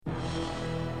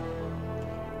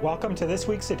Welcome to this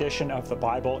week's edition of the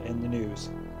Bible in the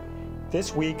News.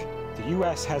 This week, the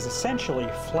U.S. has essentially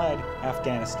fled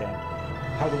Afghanistan.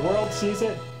 How the world sees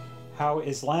it, how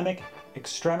Islamic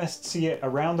extremists see it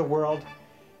around the world,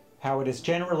 how it is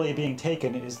generally being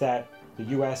taken is that the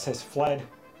U.S. has fled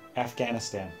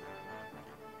Afghanistan.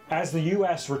 As the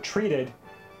U.S. retreated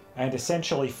and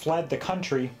essentially fled the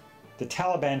country, the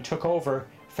Taliban took over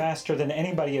faster than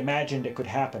anybody imagined it could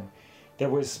happen. There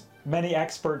was many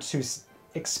experts who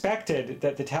expected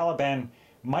that the Taliban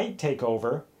might take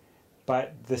over,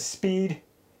 but the speed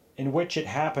in which it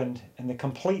happened and the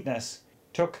completeness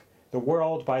took the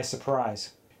world by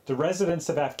surprise. The residents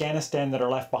of Afghanistan that are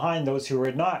left behind, those who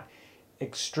are not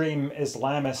extreme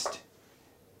Islamist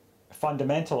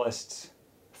fundamentalists,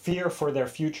 fear for their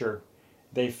future.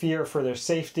 They fear for their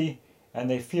safety and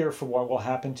they fear for what will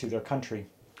happen to their country.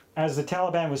 As the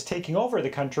Taliban was taking over the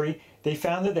country, they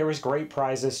found that there was great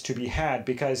prizes to be had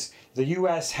because the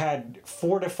U.S. had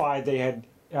fortified, they had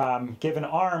given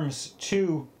arms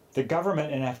to the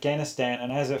government in Afghanistan,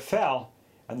 and as it fell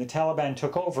and the Taliban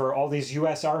took over, all these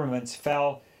U.S. armaments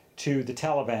fell to the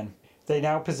Taliban. They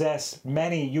now possess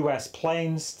many U.S.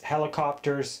 planes,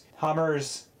 helicopters,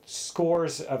 Hummers,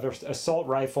 scores of assault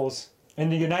rifles. In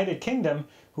the United Kingdom,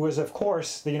 who is, of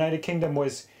course, the United Kingdom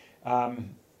was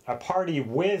a party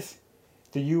with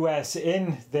the U.S.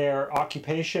 in their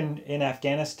occupation in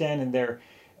Afghanistan and their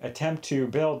attempt to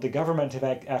build the government of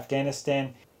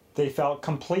Afghanistan. They felt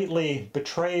completely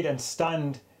betrayed and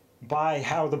stunned by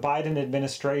how the Biden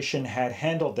administration had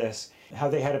handled this, how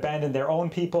they had abandoned their own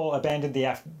people, abandoned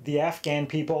the Afghan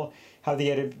people, how they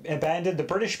had abandoned the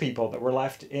British people that were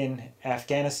left in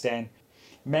Afghanistan.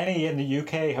 Many in the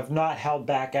UK have not held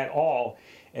back at all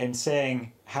in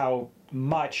saying how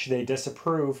much they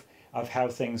disapprove of how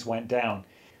things went down.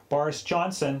 Boris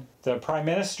Johnson, the Prime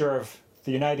Minister of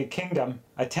the United Kingdom,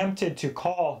 attempted to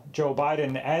call Joe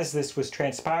Biden as this was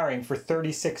transpiring for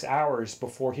 36 hours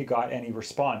before he got any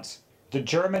response. The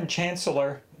German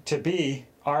Chancellor-to-be,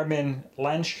 Armin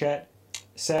Laschet,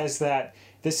 says that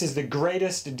this is the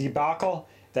greatest debacle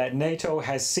that NATO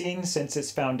has seen since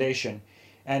its foundation,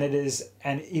 and it is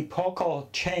an epochal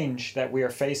change that we are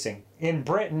facing. In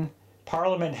Britain,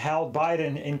 Parliament held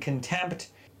Biden in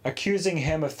contempt, accusing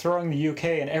him of throwing the UK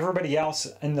and everybody else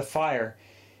in the fire,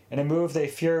 in a move they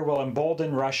fear will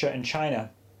embolden Russia and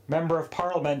China. Member of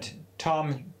Parliament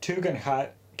Tom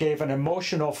Tugendhat gave an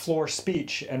emotional floor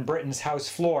speech in Britain's House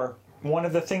floor. One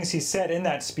of the things he said in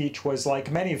that speech was, like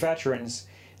many veterans,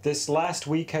 this last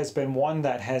week has been one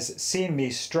that has seen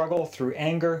me struggle through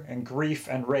anger and grief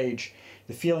and rage,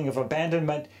 the feeling of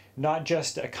abandonment, not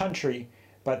just a country,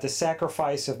 but the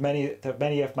sacrifice of that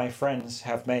many of my friends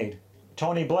have made.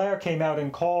 Tony Blair came out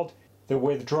and called the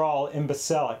withdrawal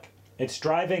imbecilic. It's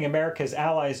driving America's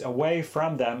allies away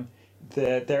from them.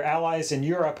 Their allies in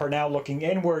Europe are now looking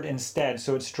inward instead,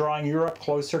 so it's drawing Europe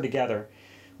closer together,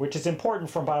 which is important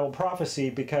from Bible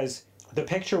prophecy because the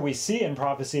picture we see in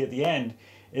prophecy at the end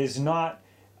is not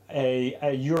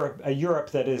a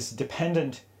Europe that is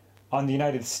dependent on the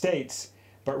United States,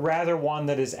 but rather one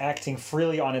that is acting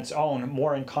freely on its own,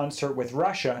 more in concert with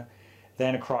Russia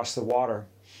than across the water.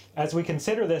 As we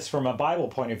consider this from a Bible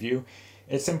point of view,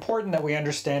 it's important that we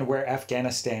understand where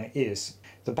Afghanistan is.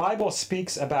 The Bible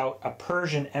speaks about a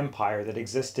Persian empire that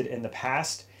existed in the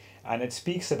past, and it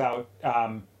speaks about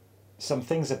some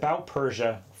things about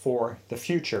Persia for the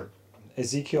future.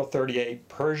 Ezekiel 38,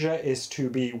 Persia is to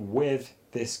be with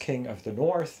this king of the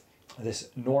north, this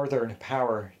northern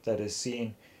power that is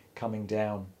seen coming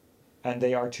down, and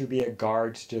they are to be a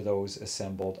guard to those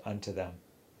assembled unto them.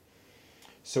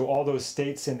 So all those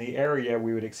states in the area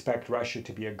we would expect Russia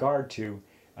to be a guard to,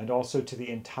 and also to the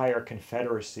entire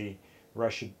Confederacy.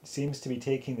 Russia seems to be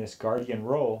taking this guardian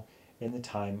role in the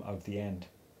time of the end.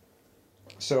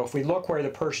 So if we look where the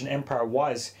Persian Empire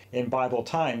was in Bible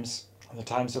times, the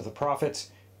times of the prophets,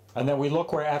 and then we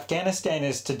look where Afghanistan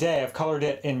is today, I've colored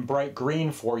it in bright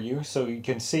green for you so you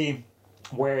can see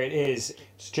where it is.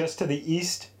 It's just to the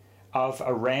east of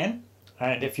Iran,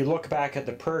 and if you look back at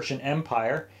the Persian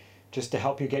Empire, just to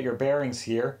help you get your bearings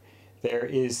here, there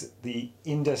is the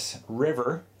Indus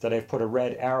River that I've put a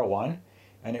red arrow on,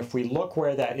 and if we look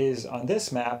where that is on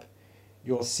this map,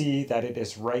 you'll see that it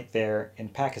is right there in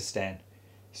Pakistan.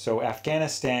 So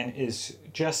Afghanistan is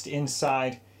just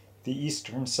inside the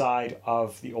eastern side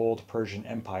of the old Persian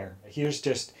Empire. Here's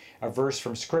just a verse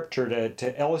from Scripture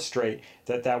to illustrate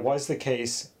that that was the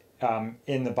case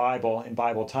in the Bible, in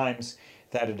Bible times,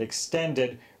 that it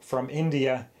extended from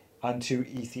India unto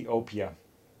Ethiopia.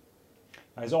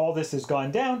 As all this has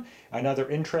gone down, another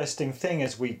interesting thing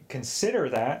as we consider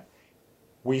that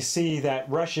we see that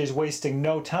Russia is wasting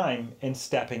no time in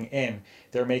stepping in.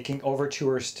 They're making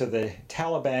overtures to the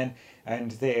Taliban,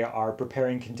 and they are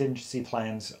preparing contingency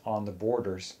plans on the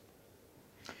borders.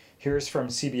 Here's from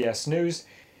CBS News.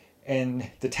 In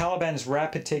the Taliban's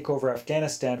rapid takeover of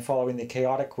Afghanistan following the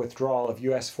chaotic withdrawal of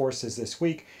US forces this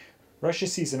week, Russia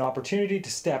sees an opportunity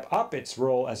to step up its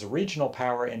role as a regional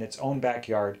power in its own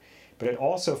backyard, but it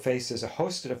also faces a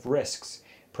host of risks,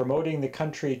 promoting the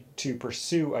country to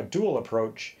pursue a dual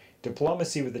approach,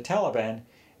 diplomacy with the Taliban,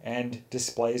 and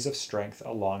displays of strength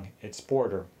along its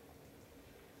border.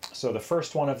 So the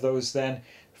first one of those then,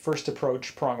 first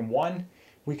approach, prong one,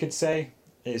 we could say,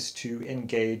 is to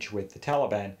engage with the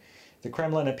Taliban. The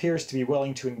Kremlin appears to be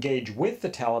willing to engage with the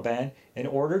Taliban in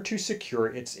order to secure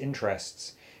its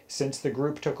interests. Since the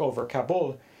group took over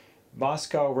Kabul,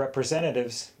 Moscow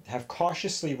representatives have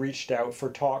cautiously reached out for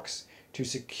talks to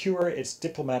secure its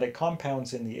diplomatic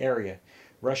compounds in the area.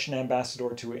 Russian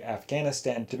ambassador to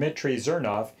Afghanistan Dmitry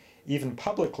Zhurnov even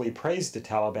publicly praised the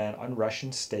Taliban on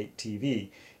Russian state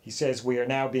TV. He says, "We are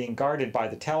now being guarded by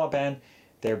the Taliban.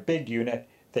 They're a big unit.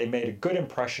 They made a good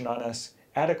impression on us.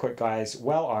 Adequate guys,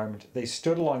 well armed. They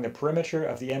stood along the perimeter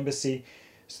of the embassy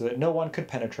so that no one could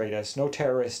penetrate us. No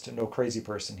terrorist, no crazy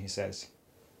person," he says.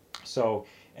 So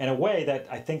in a way, that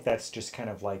I think that's just kind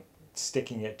of like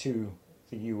sticking it to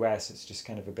the US. It's just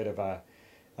kind of a bit of a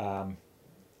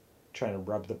trying to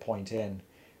rub the point in.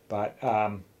 But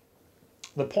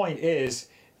the point is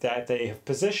that they have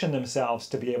positioned themselves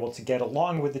to be able to get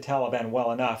along with the Taliban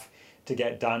well enough to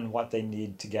get done what they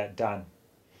need to get done.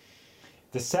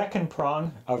 The second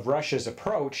prong of Russia's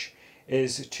approach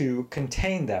is to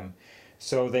contain them.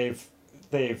 So they've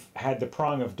had the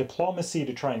prong of diplomacy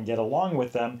to try and get along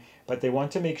with them, but they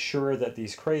want to make sure that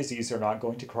these crazies are not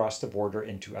going to cross the border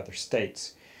into other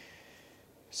states.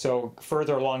 So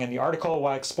further along in the article,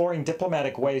 while exploring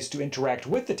diplomatic ways to interact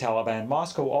with the Taliban,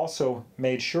 Moscow also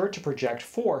made sure to project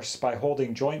force by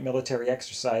holding joint military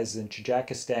exercises in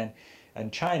Tajikistan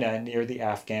and China near the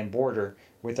Afghan border,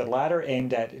 with the latter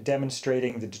aimed at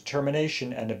demonstrating the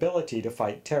determination and ability to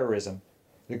fight terrorism.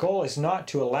 The goal is not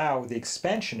to allow the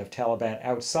expansion of Taliban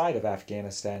outside of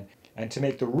Afghanistan and to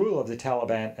make the rule of the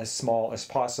Taliban as small as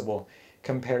possible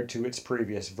compared to its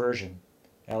previous version.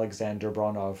 Alexander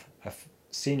Bronov, a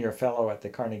senior fellow at the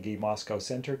Carnegie Moscow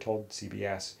Center, told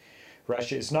CBS.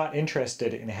 Russia is not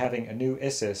interested in having a new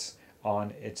ISIS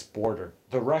on its border.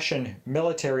 The Russian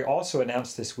military also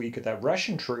announced this week that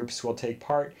Russian troops will take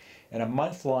part in a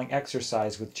month-long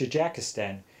exercise with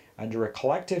Tajikistan under a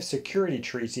collective security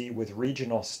treaty with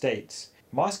regional states.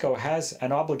 Moscow has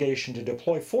an obligation to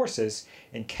deploy forces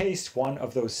in case one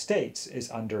of those states is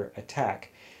under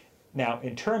attack. Now,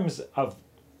 in terms of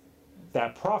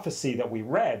that prophecy that we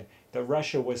read, that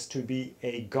Russia was to be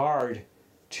a guard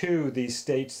to these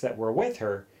states that were with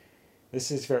her,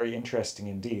 this is very interesting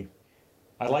indeed.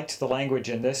 I liked the language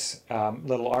in this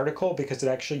little article because it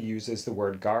actually uses the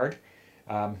word guard.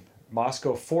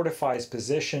 Moscow fortifies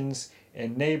positions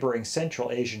in neighboring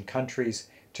Central Asian countries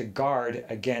to guard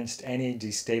against any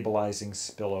destabilizing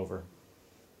spillover.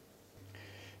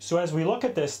 So as we look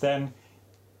at this then,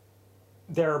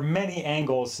 there are many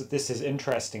angles that this is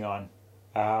interesting on.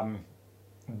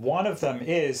 One of them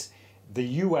is the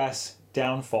US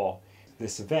downfall.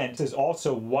 This event is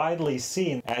also widely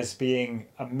seen as being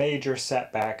a major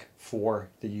setback for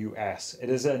the US. It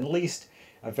is at least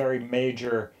a very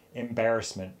major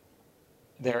embarrassment.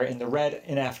 There in the red,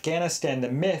 in Afghanistan, the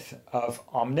myth of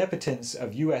omnipotence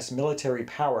of US military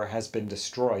power has been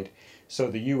destroyed. So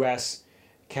the US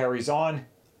carries on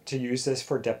to use this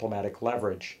for diplomatic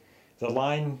leverage. The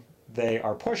line they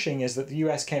are pushing is that the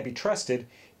US can't be trusted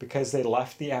because they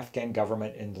left the Afghan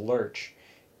government in the lurch.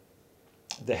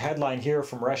 The headline here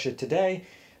from Russia Today,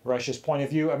 Russia's point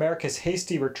of view, America's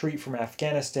hasty retreat from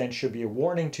Afghanistan should be a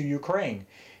warning to Ukraine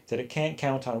that it can't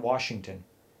count on Washington.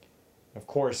 Of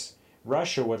course,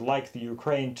 Russia would like the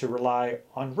Ukraine to rely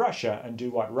on Russia and do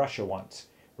what Russia wants,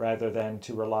 rather than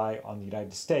to rely on the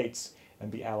United States and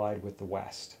be allied with the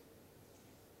West.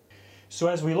 So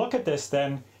as we look at this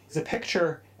then, the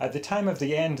picture at the time of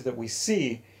the end that we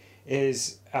see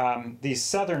is these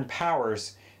southern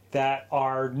powers that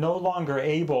are no longer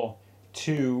able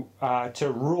to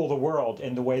rule the world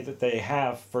in the way that they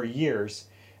have for years.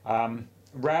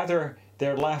 Rather,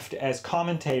 they're left as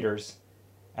commentators,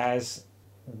 as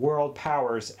world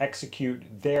powers execute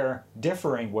their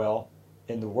differing will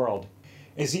in the world.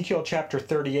 Ezekiel chapter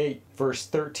 38 verse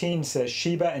 13 says,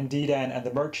 Sheba and Dedan and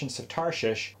the merchants of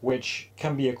Tarshish, which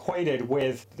can be equated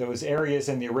with those areas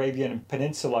in the Arabian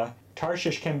Peninsula.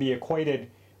 Tarshish can be equated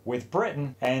with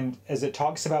Britain, and as it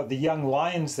talks about the young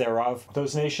lions thereof,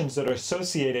 those nations that are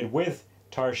associated with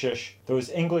Tarshish, those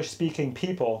English-speaking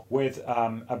people with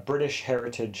a British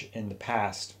heritage in the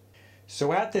past.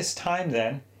 So at this time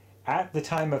then, at the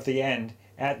time of the end,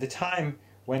 at the time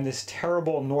when this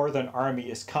terrible northern army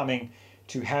is coming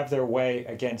to have their way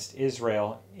against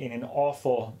Israel in an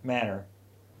awful manner,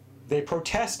 they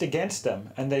protest against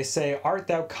them, and they say, "Art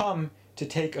thou come to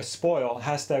take a spoil?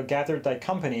 Hast thou gathered thy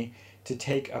company to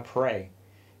take a prey,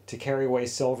 to carry away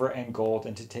silver and gold,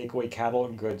 and to take away cattle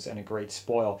and goods and a great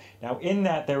spoil?" Now in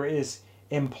that there is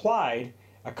implied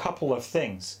a couple of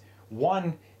things.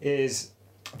 One is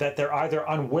that they're either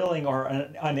unwilling or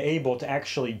unable to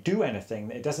actually do anything.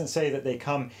 It doesn't say that they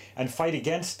come and fight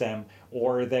against them,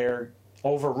 or they're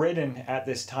overridden at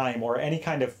this time, or any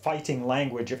kind of fighting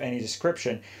language of any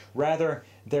description. Rather,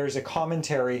 there's a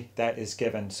commentary that is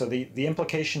given. So the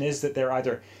implication is that they're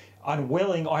either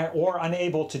unwilling or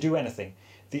unable to do anything.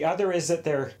 The other is that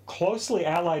they're closely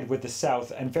allied with the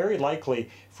South, and very likely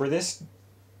for this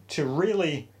to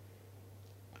really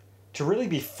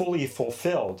be fully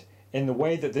fulfilled in the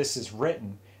way that this is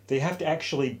written, they have to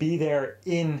actually be there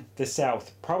in the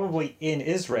South, probably in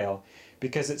Israel,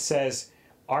 because it says,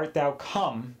 "Art thou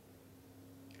come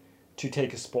to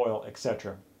take a spoil,"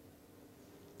 etc.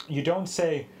 You don't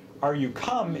say, "Are you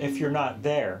come?" if you're not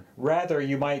there. Rather,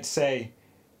 you might say,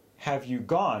 "Have you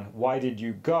gone? Why did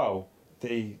you go?"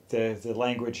 The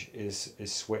language is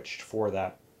switched for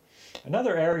that.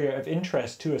 Another area of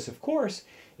interest to us, of course,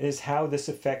 is how this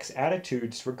affects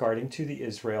attitudes regarding to the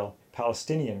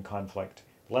Israel-Palestinian conflict.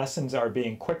 Lessons are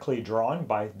being quickly drawn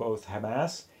by both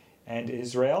Hamas and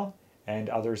Israel and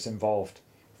others involved.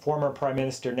 Former Prime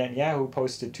Minister Netanyahu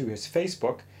posted to his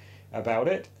Facebook about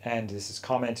it, and this is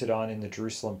commented on in the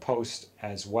Jerusalem Post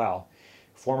as well.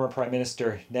 Former Prime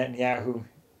Minister Netanyahu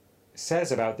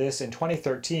says about this, "In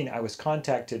 2013, I was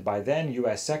contacted by then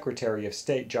U.S. Secretary of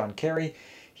State John Kerry.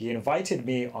 He invited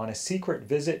me on a secret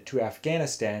visit to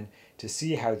Afghanistan to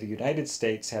see how the United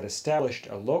States had established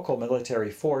a local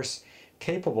military force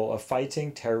capable of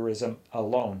fighting terrorism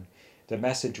alone. The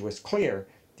message was clear.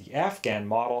 The Afghan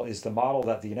model is the model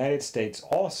that the United States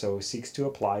also seeks to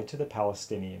apply to the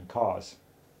Palestinian cause."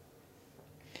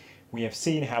 We have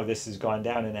seen how this has gone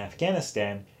down in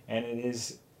Afghanistan, and it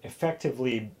is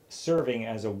effectively serving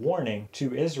as a warning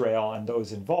to Israel and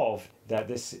those involved that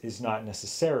this is not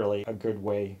necessarily a good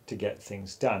way to get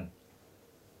things done.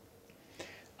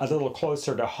 A little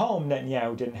closer to home,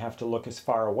 Netanyahu didn't have to look as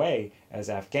far away as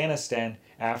Afghanistan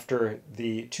after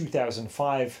the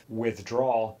 2005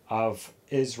 withdrawal of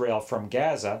Israel from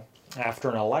Gaza.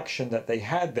 After an election that they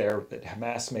had there that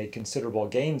Hamas made considerable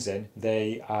gains in,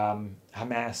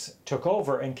 Hamas took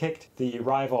over and kicked the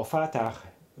rival Fatah,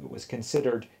 who was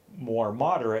considered more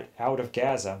moderate, out of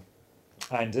Gaza.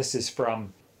 And this is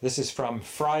from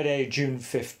Friday, June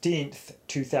 15th,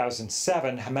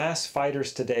 2007. Hamas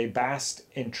fighters today basked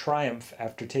in triumph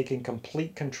after taking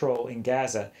complete control in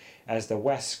Gaza as the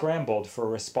West scrambled for a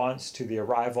response to the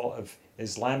arrival of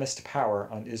Islamist power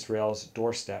on Israel's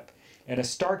doorstep. In a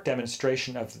stark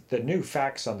demonstration of the new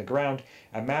facts on the ground,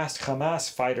 a masked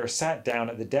Hamas fighter sat down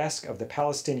at the desk of the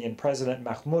Palestinian President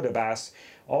Mahmoud Abbas,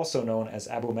 also known as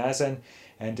Abu Mazen,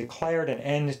 and declared an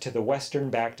end to the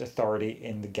Western-backed authority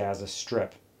in the Gaza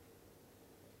Strip.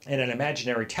 In an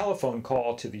imaginary telephone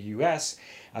call to the U.S.,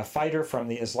 a fighter from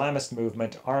the Islamist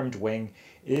movement armed wing,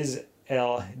 Izz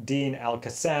el-Din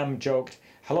al-Qassam, joked,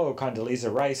 "Hello,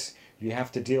 Condoleezza Rice, you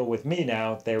have to deal with me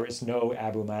now. There is no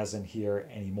Abu Mazen here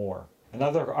anymore."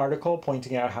 Another article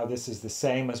pointing out how this is the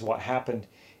same as what happened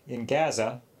in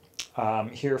Gaza,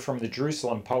 here from the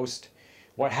Jerusalem Post.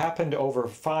 What happened over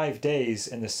 5 days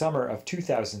in the summer of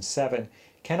 2007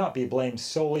 cannot be blamed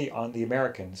solely on the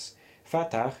Americans.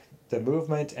 Fatah, the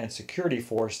movement and security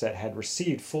force that had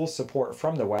received full support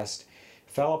from the West,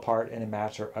 fell apart in a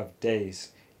matter of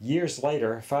days. Years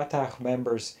later, Fatah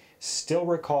members still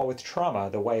recall with trauma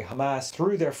the way Hamas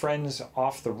threw their friends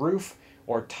off the roof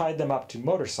or tied them up to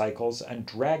motorcycles and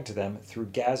dragged them through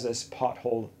Gaza's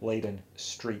pothole-laden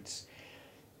streets.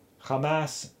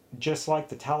 Hamas, just like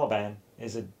the Taliban,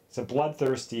 is a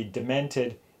bloodthirsty,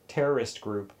 demented terrorist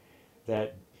group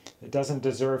that doesn't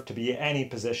deserve to be any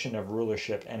position of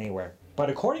rulership anywhere. But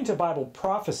according to Bible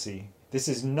prophecy, this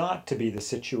is not to be the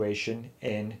situation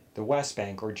in the West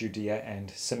Bank or Judea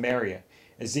and Samaria.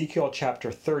 Ezekiel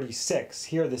chapter 36,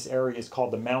 here this area is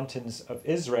called the Mountains of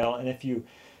Israel, and if you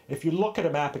look at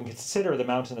a map and consider the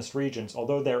mountainous regions,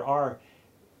 although there are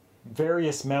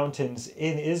various mountains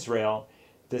in Israel,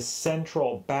 the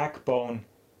central backbone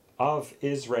of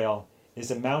Israel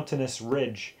is a mountainous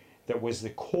ridge that was the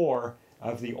core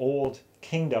of the old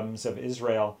kingdoms of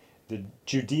Israel, the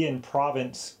Judean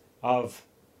province of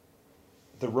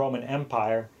the Roman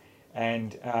Empire,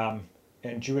 and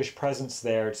Jewish presence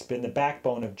there. It's been the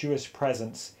backbone of Jewish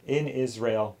presence in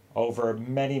Israel over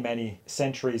many, many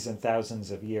centuries and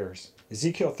thousands of years.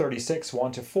 Ezekiel 36,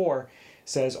 1-4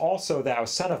 says, "Also thou,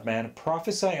 son of man,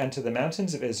 prophesy unto the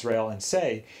mountains of Israel, and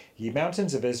say, Ye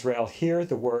mountains of Israel, hear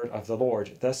the word of the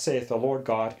Lord. Thus saith the Lord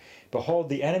God, Behold,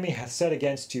 the enemy hath said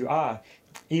against you,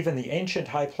 even the ancient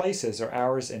high places are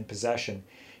ours in possession."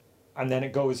 And then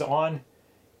it goes on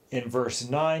in verse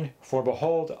 9, "For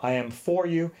behold, I am for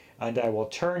you, and I will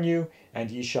turn you, and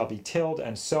ye shall be tilled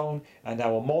and sown, and I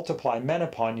will multiply men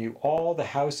upon you, all the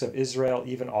house of Israel,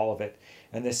 even all of it.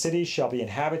 And the cities shall be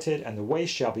inhabited, and the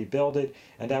waste shall be builded,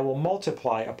 and I will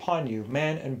multiply upon you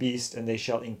man and beast, and they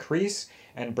shall increase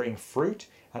and bring fruit,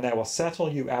 and I will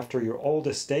settle you after your old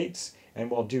estates, and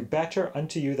will do better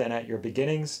unto you than at your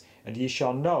beginnings, and ye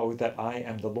shall know that I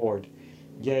am the Lord.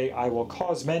 Yea, I will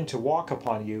cause men to walk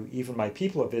upon you, even my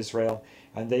people of Israel,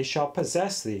 and they shall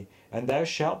possess thee, and thou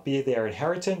shalt be their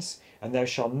inheritance, and thou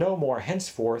shalt no more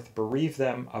henceforth bereave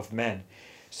them of men."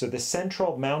 So the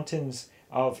central mountains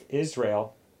of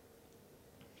Israel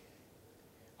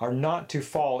are not to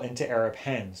fall into Arab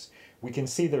hands. We can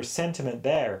see their sentiment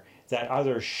there that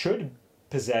others should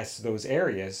possess those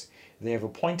areas. They have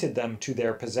appointed them to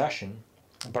their possession,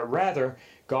 but rather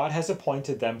God has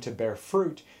appointed them to bear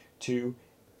fruit to,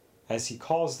 as he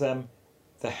calls them,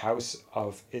 the house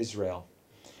of Israel.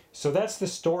 So that's the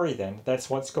story then. That's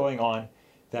what's going on.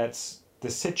 That's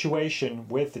the situation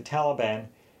with the Taliban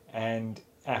and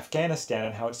Afghanistan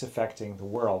and how it's affecting the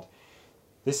world.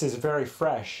 This is very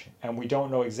fresh, and we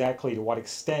don't know exactly to what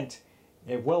extent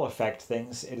it will affect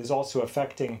things. It is also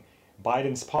affecting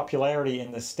Biden's popularity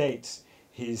in the States.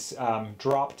 He's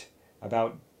dropped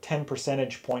about 10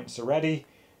 percentage points already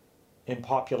in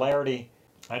popularity,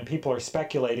 and people are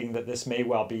speculating that this may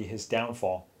well be his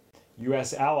downfall.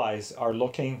 U.S. allies are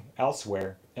looking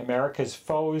elsewhere. America's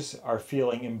foes are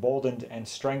feeling emboldened and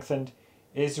strengthened.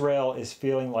 Israel is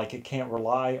feeling like it can't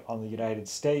rely on the United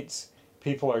States.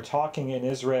 People are talking in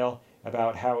Israel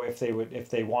about how if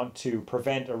they want to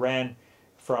prevent Iran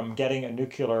from getting a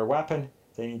nuclear weapon,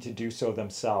 they need to do so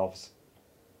themselves.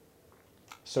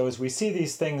 So as we see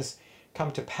these things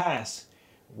come to pass,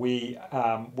 we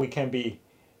can be,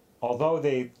 although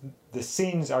the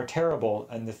scenes are terrible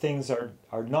and the things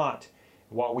are not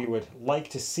what we would like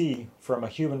to see from a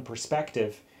human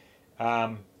perspective,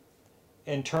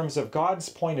 in terms of God's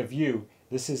point of view,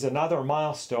 this is another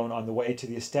milestone on the way to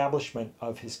the establishment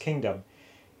of his kingdom,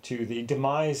 to the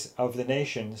demise of the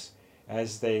nations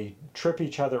as they trip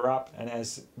each other up and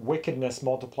as wickedness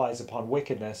multiplies upon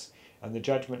wickedness and the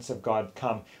judgments of God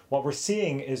come. What we're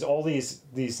seeing is all these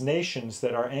nations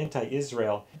that are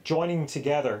anti-Israel joining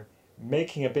together,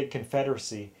 making a big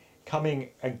confederacy, coming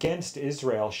against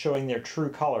Israel, showing their true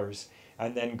colors,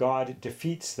 and then God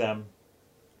defeats them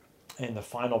in the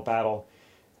final battle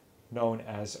known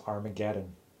as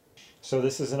Armageddon. So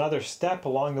this is another step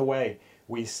along the way.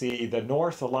 We see the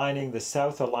North aligning, the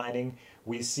South aligning.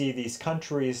 We see these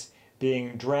countries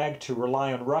being dragged to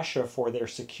rely on Russia for their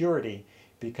security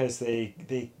because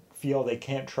they feel they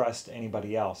can't trust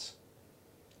anybody else.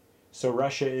 So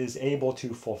Russia is able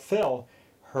to fulfill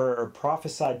her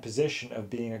prophesied position of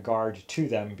being a guard to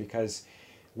them because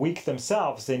weak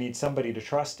themselves, they need somebody to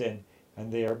trust in,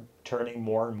 and they are turning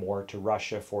more and more to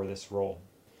Russia for this role.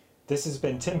 This has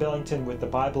been Tim Billington with the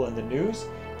Bible in the News.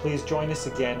 Please join us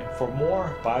again for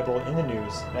more Bible in the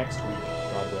News next week.